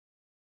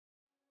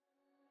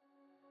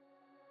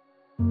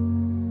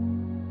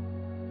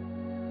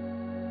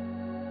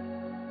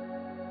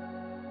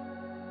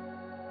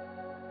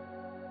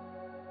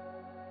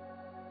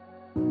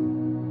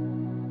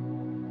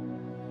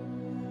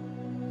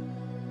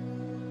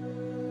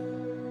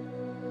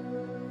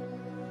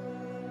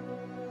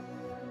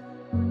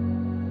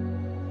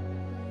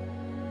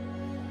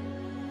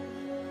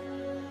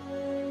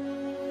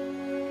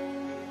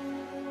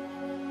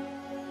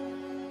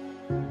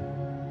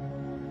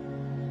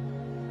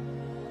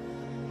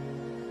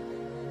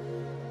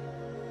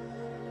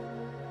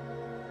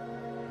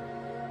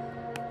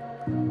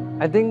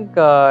I think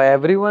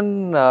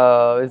everyone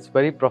is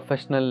very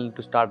professional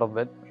to start off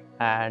with,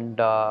 and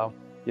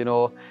you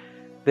know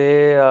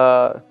they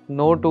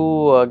know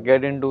to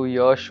get into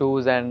your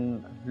shoes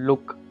and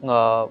look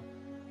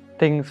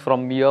things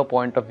from your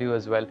point of view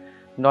as well.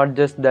 Not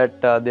just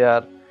that they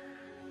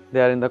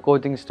are in the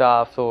coaching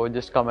staff, so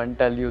just come and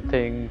tell you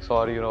things,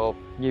 or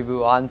give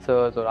you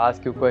answers or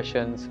ask you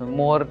questions.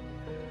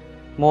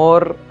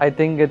 More, I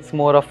think it's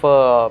more of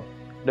a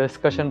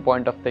discussion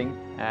point of thing,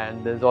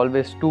 and there's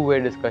always two-way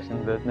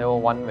discussion. There's never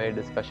one-way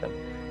discussion.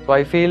 So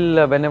I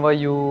feel whenever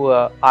you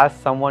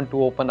ask someone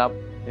to open up,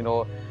 you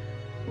know,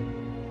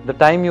 the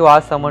time you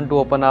ask someone to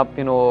open up,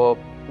 the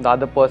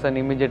other person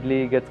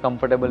immediately gets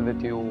comfortable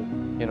with you.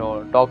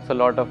 Talks a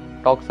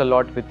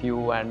lot with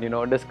you,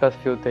 and discuss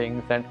few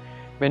things. And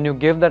when you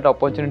give that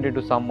opportunity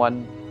to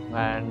someone,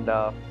 and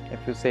if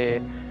you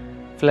say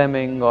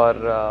Fleming or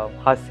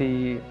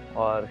Hussey,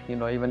 or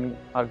even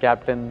our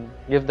captain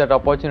gives that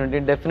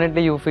opportunity,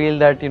 definitely you feel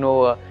that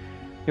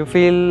you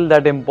feel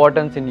that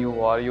importance in you,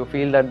 or you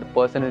feel that the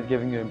person is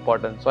giving you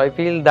importance. So I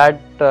feel that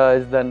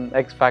is the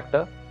X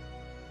factor.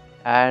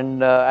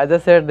 And as I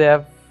said,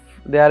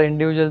 they are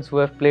individuals who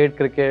have played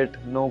cricket,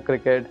 know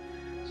cricket,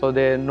 so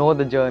they know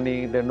the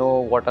journey, they know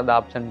what are the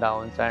ups and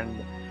downs.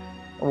 And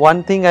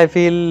one thing I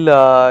feel,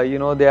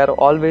 they are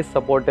always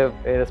supportive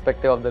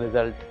irrespective of the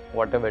result,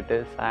 whatever it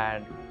is,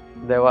 and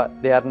they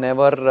are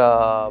never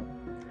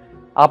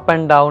up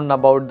and down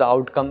about the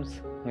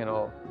outcomes.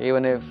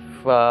 Even if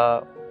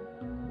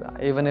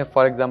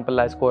for example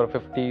I score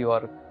 50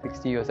 or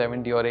 60 or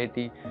 70 or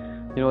 80,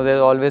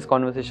 there's always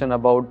conversation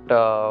about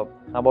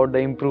the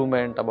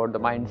improvement, about the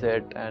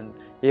mindset. And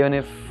even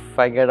if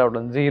I get out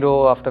on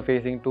 0 after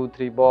facing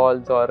 2-3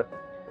 balls, or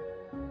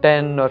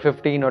 10 or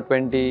 15 or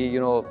 20,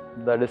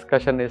 the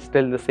discussion is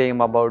still the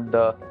same about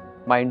the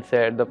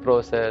mindset, the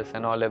process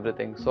and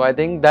everything. So I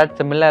think that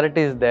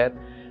similarity is there,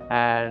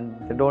 and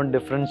they don't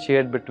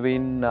differentiate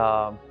between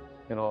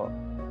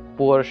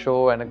poor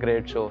show and a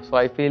great show. So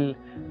I feel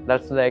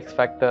that's the X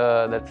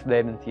factor that's there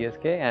in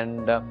CSK.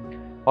 And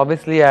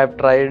obviously I have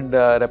tried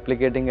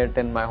replicating it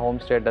in my home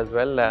state as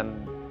well,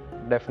 and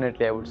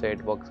definitely I would say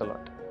it works a lot.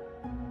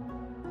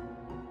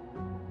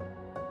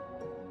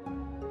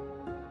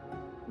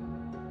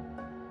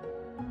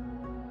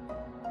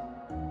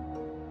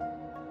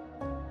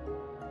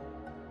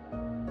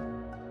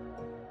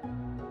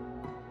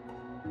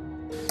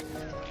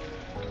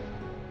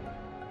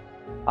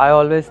 I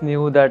always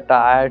knew that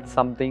I had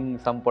some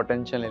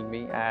potential in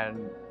me, and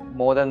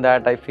more than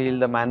that, I feel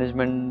the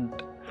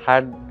management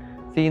had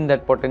seen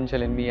that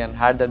potential in me and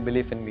had that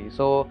belief in me.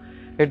 So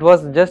it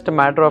was just a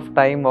matter of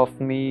time of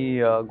me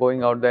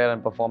going out there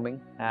and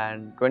performing.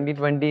 And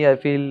 2020, I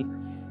feel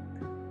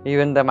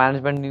even the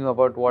management knew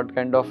about what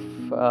kind of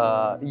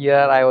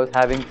year I was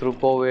having through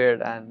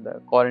COVID and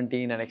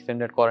quarantine and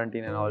extended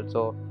quarantine, and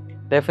also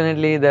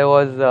definitely there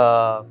was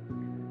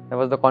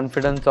the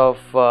confidence of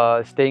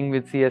staying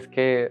with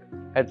CSK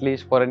at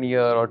least for a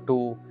year or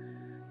two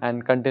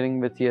and continuing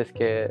with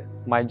CSK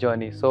my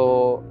journey.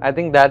 So I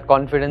think that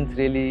confidence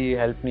really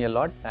helped me a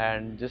lot,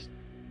 and just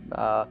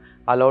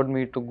allowed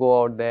me to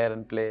go out there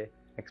and play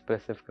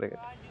expressive cricket.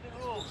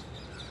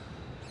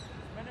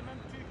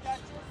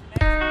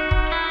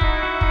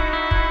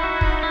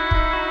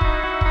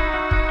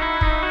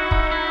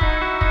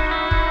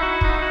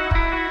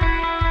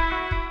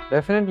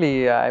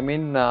 Definitely, I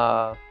mean,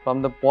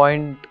 from the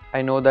point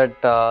I know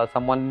that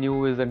someone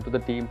new is into the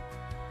team,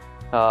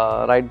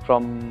 right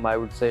from I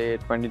would say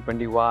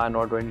 2021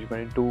 or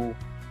 2022,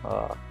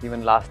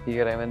 even last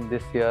year, even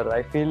this year,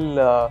 I feel,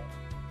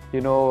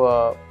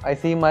 I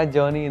see my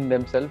journey in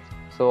themselves.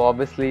 So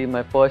obviously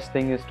my first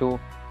thing is to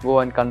go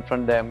and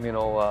confront them,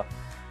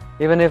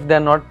 even if they're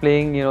not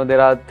playing,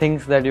 there are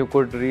things that you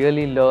could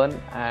really learn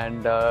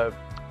and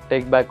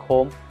take back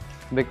home,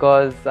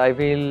 because I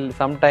feel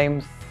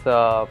sometimes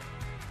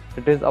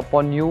it is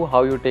upon you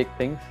how you take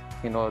things.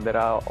 There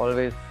are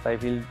always, I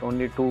feel,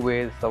 only two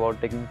ways about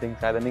taking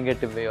things, either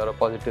negative way or a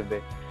positive way.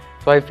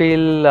 So I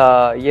feel,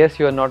 yes,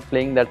 you are not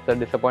playing, that's a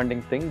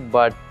disappointing thing,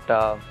 but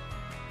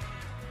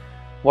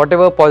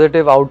whatever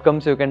positive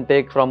outcomes you can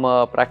take from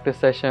a practice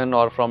session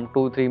or from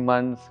 2-3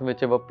 months,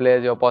 whichever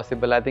players you're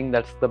possible, I think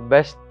that's the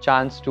best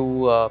chance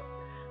to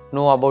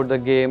know about the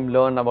game,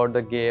 learn about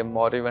the game,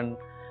 or even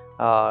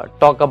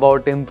talk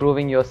about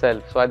improving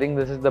yourself. So I think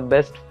this is the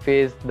best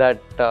phase that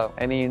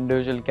any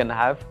individual can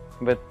have,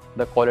 with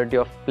the quality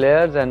of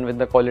players and with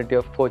the quality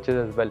of coaches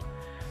as well.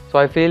 So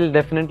I feel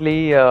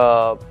definitely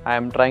I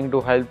am trying to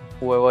help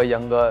whoever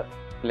younger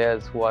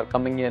players who are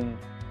coming in,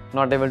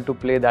 not able to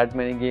play that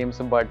many games,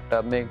 but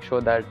make sure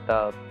that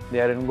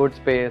they are in good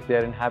space, they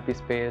are in happy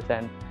space,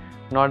 and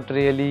not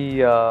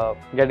really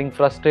getting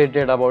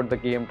frustrated about the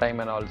game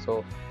time. And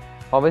also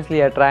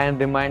obviously I try and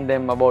remind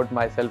them about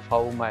myself,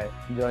 how my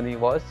journey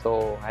was.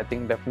 So I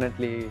think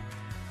definitely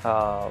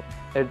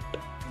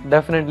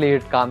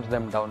it calms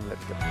them down,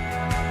 let's say.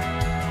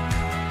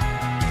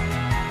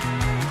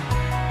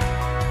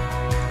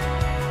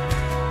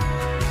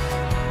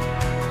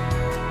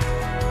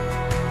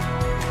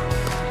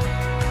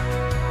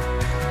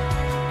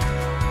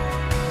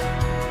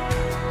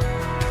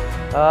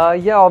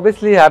 Yeah,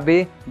 obviously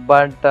happy,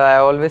 but I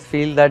always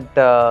feel that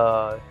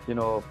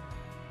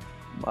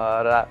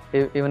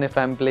even if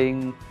I'm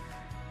playing,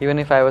 even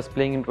if I was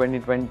playing in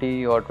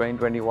 2020 or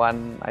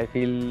 2021, I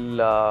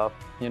feel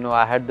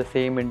I had the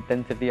same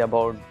intensity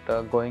about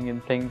going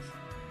in things,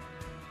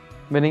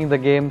 winning the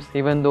games.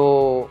 Even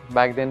though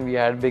back then we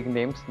had big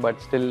names,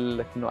 but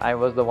still, I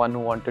was the one who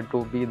wanted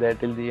to be there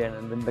till the end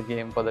and win the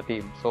game for the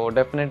team. So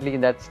definitely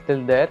that's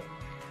still there.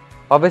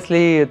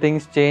 Obviously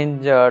things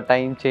change,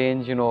 time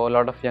change, a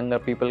lot of younger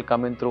people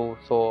coming through,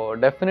 so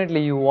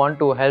definitely you want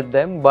to help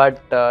them, but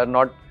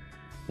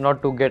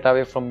not to get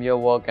away from your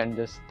work and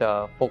just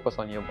focus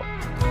on your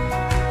work.